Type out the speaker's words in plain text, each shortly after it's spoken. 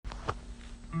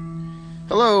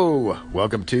Hello,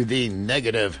 welcome to the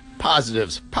Negative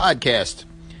Positives Podcast,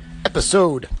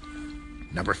 episode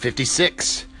number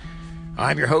 56.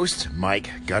 I'm your host, Mike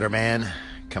Gutterman,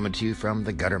 coming to you from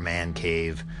the Gutterman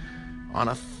Cave on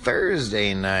a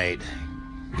Thursday night.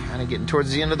 Kind of getting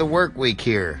towards the end of the work week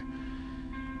here.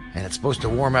 And it's supposed to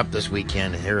warm up this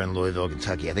weekend here in Louisville,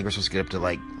 Kentucky. I think we're supposed to get up to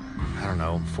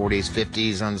 40s,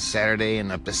 50s on Saturday and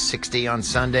up to 60 on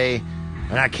Sunday.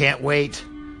 And I can't wait.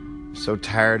 So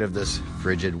tired of this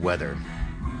frigid weather.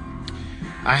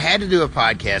 I had to do a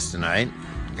podcast tonight.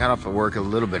 Got off of work a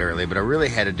little bit early, but I really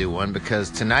had to do one because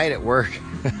tonight at work,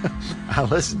 I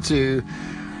listened to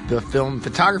the Film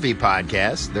Photography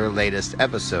Podcast, their latest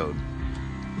episode.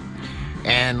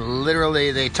 And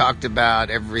literally they talked about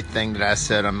everything that I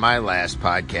said on my last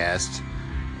podcast,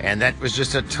 and that was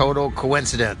just a total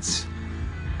coincidence.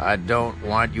 I don't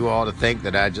want you all to think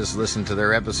that I just listened to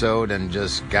their episode and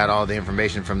just got all the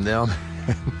information from them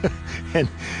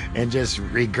and just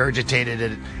regurgitated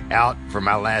it out for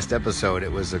my last episode.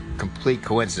 It was a complete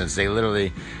coincidence. They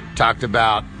literally talked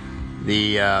about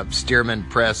the Stearman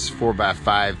Press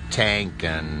 4x5 tank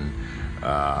and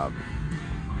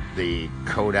the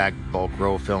Kodak bulk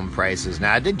roll film prices.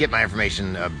 Now, I did get my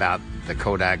information about the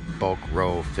Kodak bulk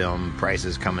roll film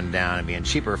prices coming down and being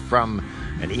cheaper from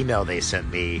an email they sent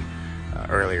me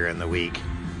earlier in the week.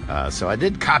 So I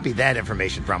did copy that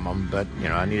information from them, but,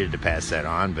 I needed to pass that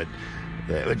on. But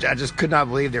I just could not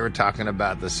believe they were talking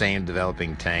about the same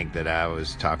developing tank that I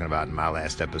was talking about in my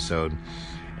last episode.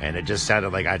 And it just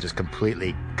sounded like I just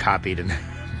completely copied and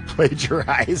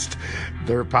plagiarized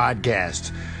their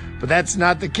podcast. But that's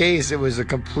not the case. It was a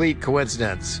complete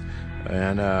coincidence.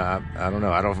 And I don't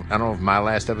know. I don't know if my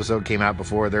last episode came out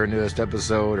before their newest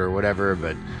episode or whatever,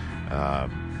 but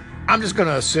I'm just going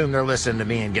to assume they're listening to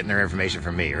me and getting their information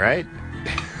from me, right?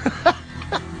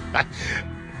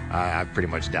 I pretty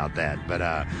much doubt that.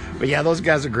 But yeah, those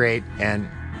guys are great. And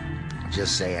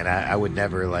just saying, I would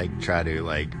never try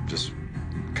to just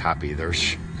copy their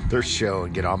show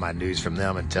and get all my news from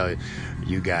them and tell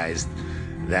you guys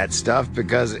that stuff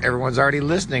because everyone's already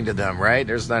listening to them, right?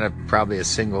 There's not probably a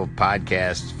single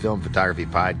film photography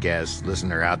podcast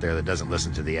listener out there that doesn't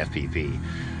listen to the FPP.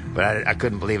 But I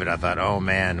couldn't believe it. I thought, oh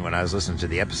man, when I was listening to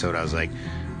the episode, I was like,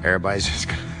 everybody's just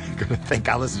going to think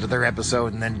I listened to their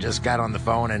episode and then just got on the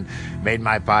phone and made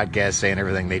my podcast saying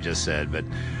everything they just said. But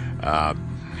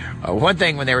one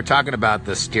thing when they were talking about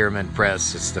the Stearman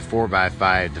Press, it's the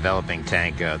 4x5 developing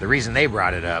tank. The reason they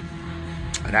brought it up,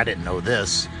 and I didn't know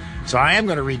this, so I am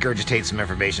going to regurgitate some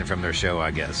information from their show,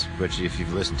 I guess, which if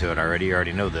you've listened to it already, you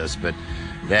already know this, but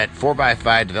that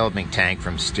 4x5 developing tank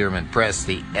from Stearman Press,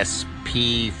 the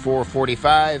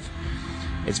SP445,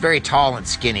 it's very tall and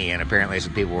skinny, and apparently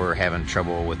some people were having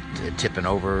trouble with tipping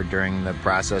over during the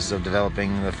process of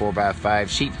developing the 4x5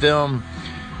 sheet film.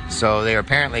 So they're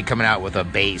apparently coming out with a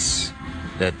base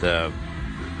that the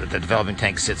developing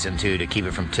tank sits into to keep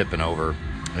it from tipping over,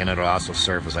 and it'll also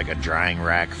serve as like a drying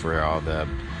rack for all the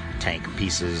tank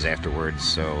pieces afterwards.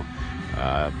 So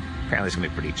apparently it's gonna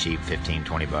be pretty cheap,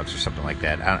 $15-20 or something like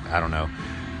that. I don't know,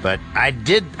 but I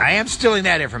am stealing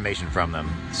that information from them.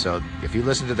 So if you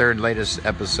listen to their latest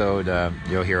episode,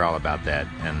 you'll hear all about that,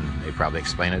 and they probably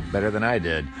explain it better than I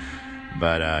did.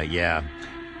 But yeah,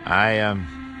 I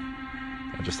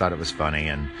just thought it was funny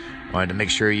and wanted to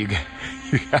make sure you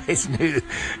guys knew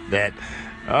that.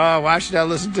 Oh, why should I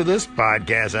listen to this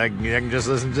podcast? I can just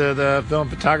listen to the Film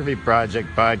Photography Project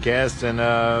podcast, and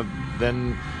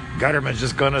then Gutterman's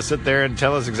just going to sit there and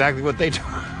tell us exactly what they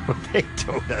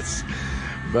told us.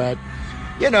 But,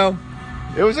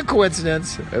 it was a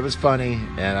coincidence. It was funny,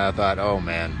 and I thought, oh,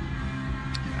 man,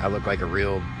 I look like a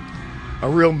real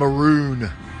maroon.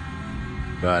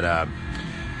 But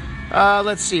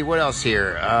let's see, what else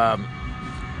here? I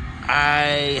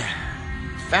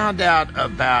found out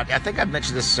about, I think I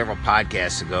mentioned this several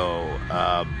podcasts ago,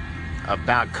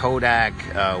 about Kodak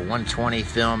 120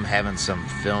 film having some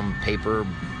film paper,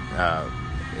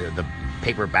 the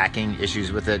paper backing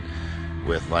issues with it,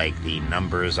 with the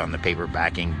numbers on the paper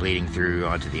backing bleeding through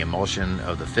onto the emulsion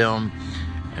of the film.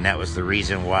 And that was the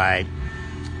reason why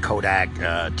Kodak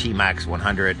T-Max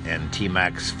 100 and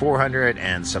T-Max 400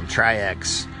 and some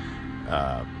Tri-X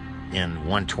in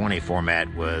 120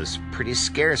 format was pretty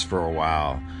scarce for a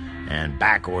while and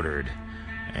back ordered.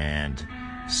 And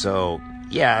so,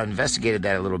 yeah, I investigated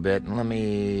that a little bit, and let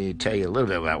me tell you a little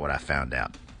bit about what I found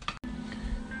out.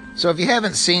 So if you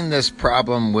haven't seen this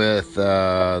problem with some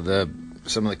of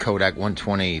the Kodak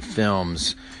 120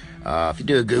 films, if you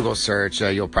do a Google search,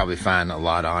 you'll probably find a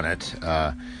lot on it.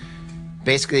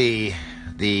 Basically,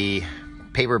 the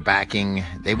paper backing,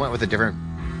 they went with a different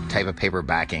type of paper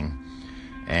backing.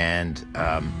 and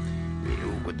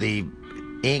the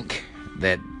ink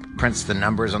that prints the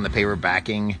numbers on the paper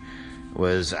backing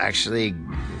was actually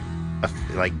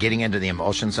like getting into the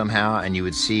emulsion somehow, and you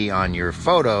would see on your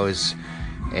photos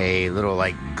a little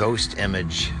like ghost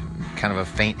image, kind of a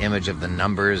faint image of the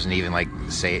numbers, and even like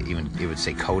it would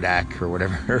say Kodak or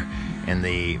whatever, and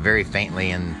the very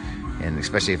faintly, and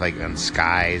especially if like on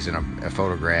skies in a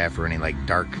photograph or any like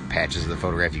dark patches of the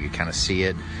photograph, you could kind of see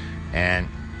it. And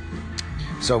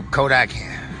so Kodak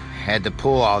had to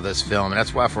pull all this film, and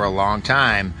that's why for a long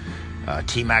time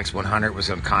T-Max 100 was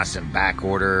on constant back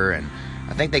order, and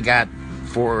I think they got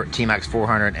T-Max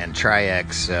 400 and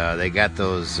Tri-X, they got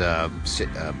those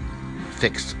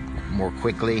fixed more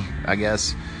quickly, I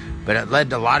guess. But it led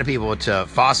to a lot of people to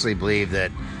falsely believe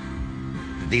that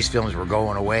these films were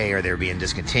going away or they were being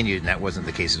discontinued, and that wasn't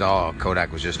the case at all.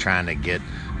 Kodak was just trying to get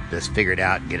this figured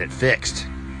out and get it fixed.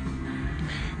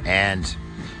 And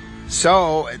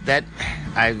so that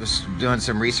I was doing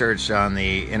some research on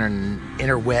the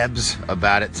interwebs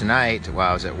about it tonight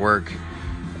while I was at work,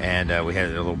 and we had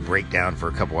a little breakdown for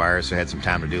a couple hours, so I had some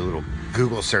time to do a little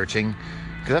Google searching,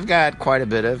 because I've got quite a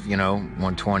bit of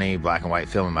 120 black and white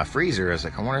film in my freezer. I was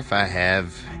like, I wonder if I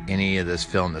have any of this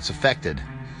film that's affected.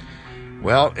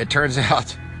 Well, it turns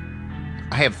out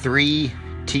I have 3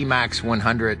 T-Max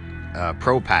 100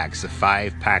 Pro packs of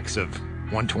 5 packs of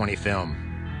 120 film.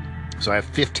 So I have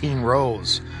 15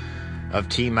 rolls of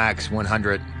T-Max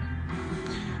 100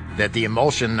 that the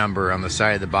emulsion number on the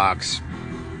side of the box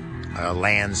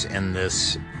lands in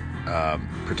this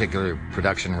particular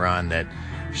production run that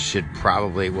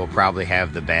will probably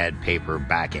have the bad paper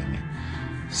backing.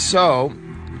 So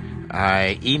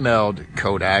I emailed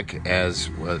Kodak as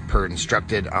per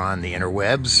instructed on the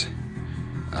interwebs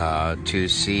to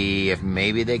see if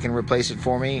maybe they can replace it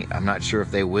for me. I'm not sure if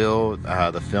they will.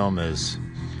 The film has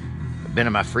been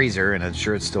in my freezer, and I'm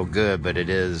sure it's still good, but it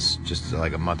is just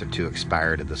like a month or 2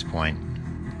 expired at this point.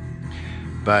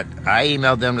 But I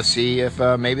emailed them to see if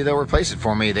maybe they'll replace it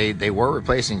for me. They were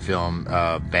replacing film,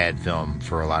 bad film,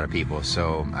 for a lot of people.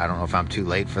 So I don't know if I'm too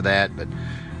late for that, but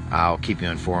I'll keep you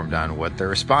informed on what their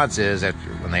response is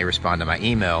when they respond to my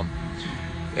email.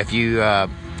 If you have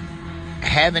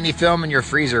any film in your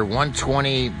freezer,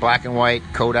 120 black and white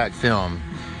Kodak film,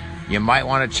 you might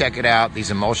want to check it out, these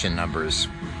emulsion numbers,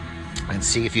 and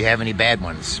see if you have any bad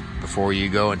ones before you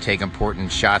go and take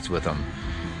important shots with them.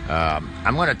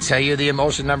 I'm going to tell you the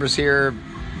emulsion numbers here.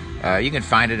 You can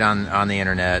find it on the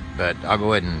internet, but I'll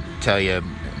go ahead and tell you.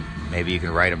 Maybe you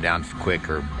can write them down quick,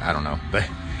 or I don't know. But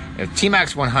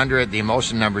T-Max 100, the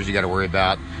emulsion numbers you got to worry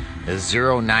about is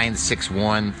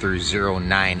 0961 through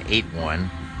 0981.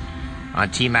 On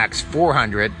T-Max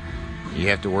 400, you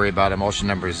have to worry about emulsion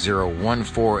numbers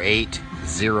 0148,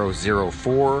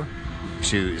 004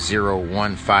 to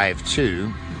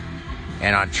 0152.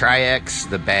 And on Tri-X,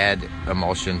 the bad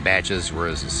emulsion batches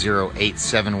was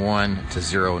 0871 to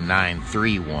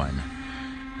 0931.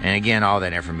 And again, all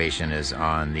that information is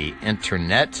on the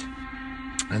internet.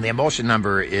 And the emulsion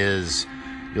number is,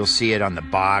 you'll see it on the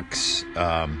box,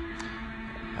 kind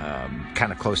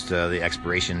of close to the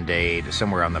expiration date,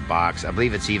 somewhere on the box. I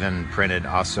believe it's even printed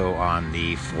also on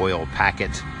the foil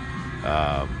packet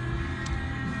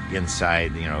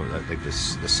inside, like the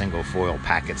single foil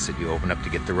packets that you open up to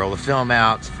get the roll of film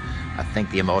out. I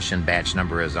think the emulsion batch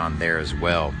number is on there as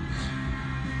well.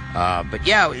 But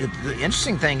yeah, the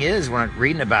interesting thing is, when I'm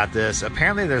reading about this,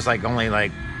 apparently there's only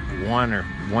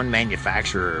one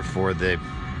manufacturer for the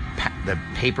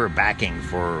paper backing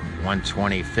for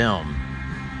 120 film.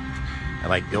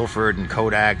 Like Ilford and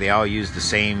Kodak, they all use the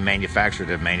same manufacturer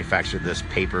to manufacture this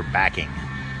paper backing.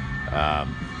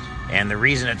 And the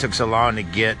reason it took so long to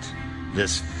get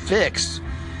this fixed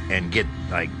and get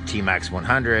like T-Max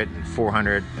 100 and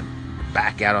 400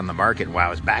 back out on the market while it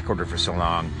was back ordered for so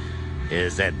long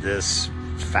is that this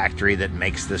factory that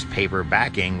makes this paper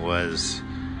backing was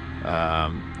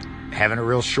having a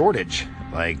real shortage.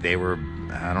 Like they were,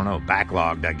 I don't know,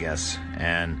 backlogged, I guess.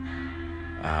 And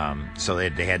so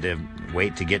they had to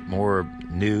wait to get more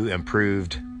new,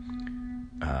 improved,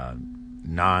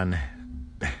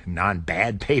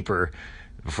 non-bad paper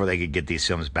before they could get these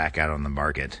films back out on the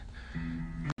market.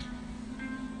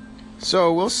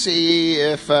 So we'll see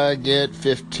if I get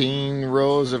 15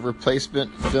 rolls of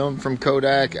replacement film from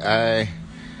Kodak. I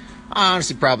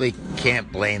honestly probably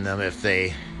can't blame them if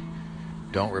they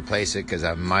don't replace it, because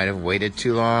I might have waited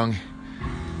too long.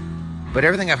 But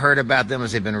everything I've heard about them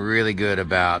is they've been really good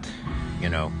about,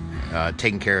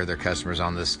 taking care of their customers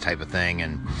on this type of thing.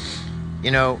 And,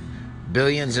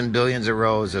 billions and billions of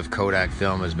rolls of Kodak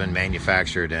film has been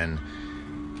manufactured, and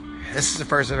this is the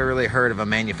first that I really heard of a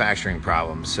manufacturing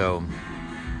problem. So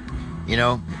you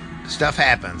know, stuff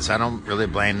happens. I don't really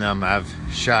blame them. I've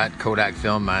shot Kodak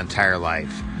film my entire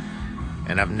life,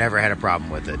 and I've never had a problem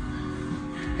with it.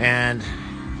 And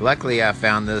luckily I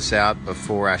found this out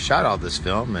before I shot all this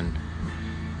film,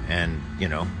 and you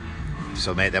know,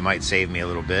 so that might save me a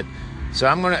little bit. So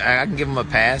I can give them a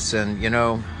pass, and you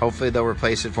know, hopefully they'll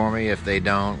replace it for me. If they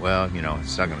don't, well, you know,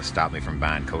 it's not going to stop me from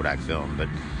buying Kodak film.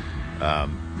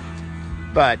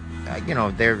 But you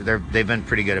know, they've been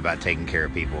pretty good about taking care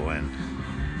of people, and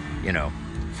you know,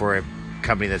 for a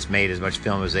company that's made as much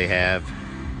film as they have,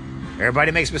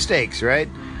 everybody makes mistakes, right?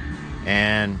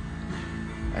 And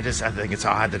I think it's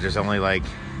odd that there's only like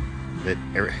that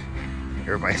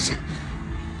everybody's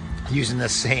using the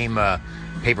same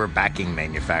paper backing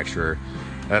manufacturer.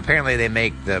 Apparently they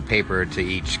make the paper to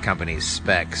each company's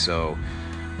spec, so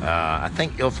I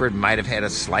think Ilford might have had a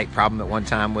slight problem at one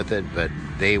time with it, but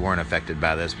they weren't affected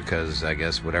by this because I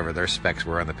guess whatever their specs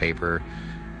were on the paper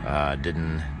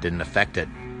didn't affect it.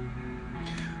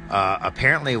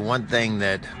 Apparently one thing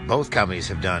that both companies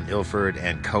have done, Ilford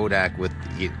and Kodak with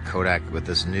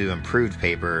this new improved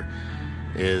paper,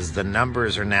 is the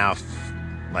numbers are now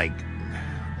like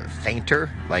fainter,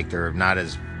 like they're not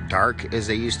as dark as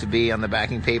they used to be on the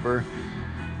backing paper,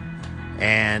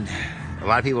 and a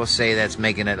lot of people say that's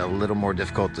making it a little more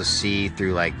difficult to see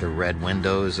through like the red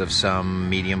windows of some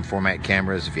medium format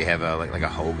cameras. If you have like a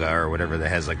Hoga or whatever that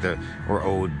has like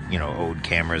old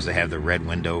cameras that have the red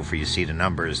window for you to see the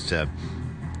numbers to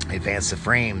advance the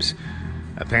frames.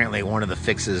 Apparently one of the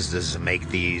fixes is to make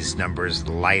these numbers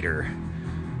lighter,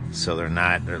 so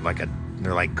they're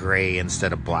like gray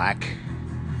instead of black.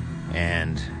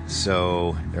 And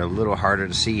so they're a little harder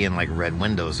to see in like red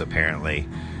windows apparently.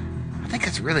 I think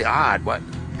it's really odd.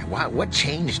 What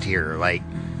changed here? Like,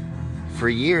 for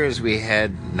years we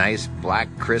had nice black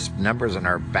crisp numbers on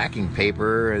our backing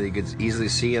paper that you could easily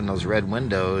see in those red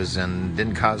windows and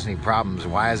didn't cause any problems.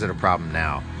 Why is it a problem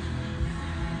now?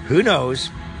 Who knows?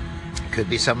 Could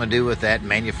be something to do with that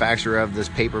manufacturer of this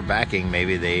paper backing.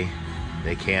 Maybe they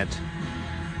can't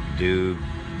do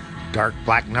dark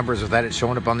black numbers without it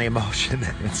showing up on the emulsion.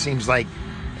 It seems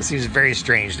very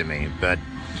strange to me. But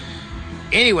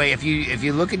anyway, if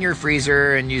you look in your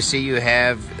freezer and you see you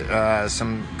have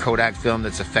some Kodak film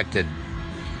that's affected,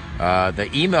 the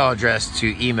email address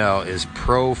to email is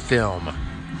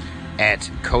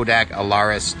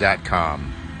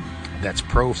profilm@kodakalaris.com. That's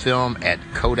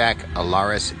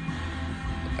profilm@kodakalaris.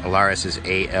 Alaris is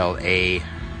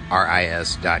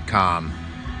ALARIS.com.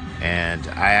 And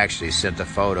I actually sent a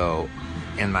photo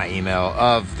in my email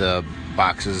of the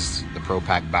boxes, the Pro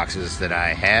Pack boxes that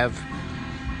I have,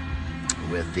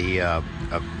 with the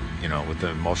with the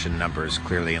emulsion numbers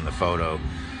clearly in the photo,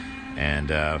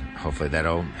 and hopefully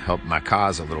that'll help my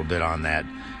cause a little bit on that.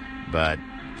 But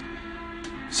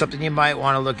something you might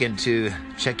want to look into: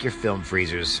 check your film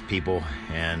freezers, people,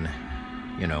 and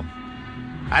you know.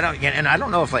 I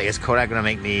don't know if is Kodak going to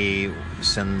make me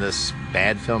send this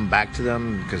bad film back to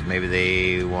them because maybe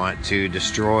they want to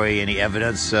destroy any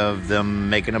evidence of them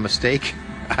making a mistake.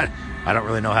 I don't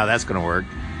really know how that's going to work.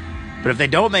 But if they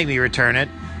don't make me return it,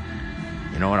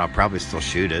 you know what? I'll probably still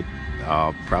shoot it.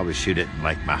 I'll probably shoot it in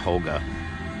like my Hoga.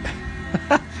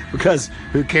 Because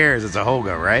who cares? It's a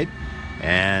Hoga, right?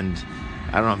 And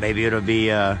I don't know, maybe it'll be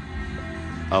a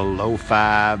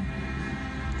lo-fi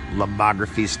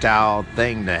lomography style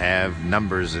thing to have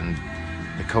numbers and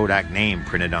the Kodak name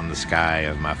printed on the sky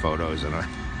of my photos, and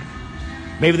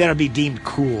maybe that'll be deemed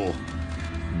cool,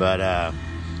 but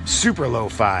super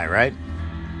lo-fi, right?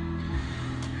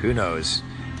 Who knows?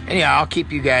 Anyhow, I'll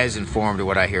keep you guys informed of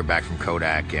what I hear back from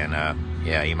Kodak, and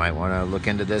yeah, you might want to look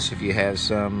into this if you have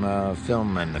some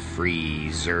film in the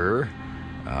freezer.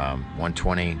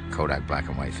 120 Kodak black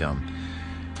and white film.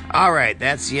 All right,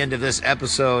 that's the end of this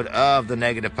episode of the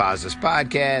Negative Positives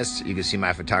Podcast. You can see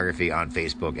my photography on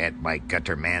Facebook at Mike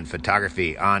Gutterman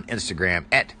Photography, on Instagram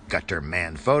at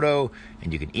GuttermanPhoto,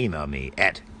 and you can email me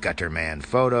at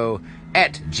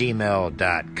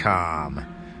guttermanphoto@gmail.com.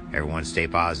 Everyone stay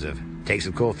positive, take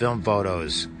some cool film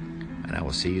photos, and I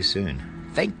will see you soon.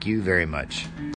 Thank you very much.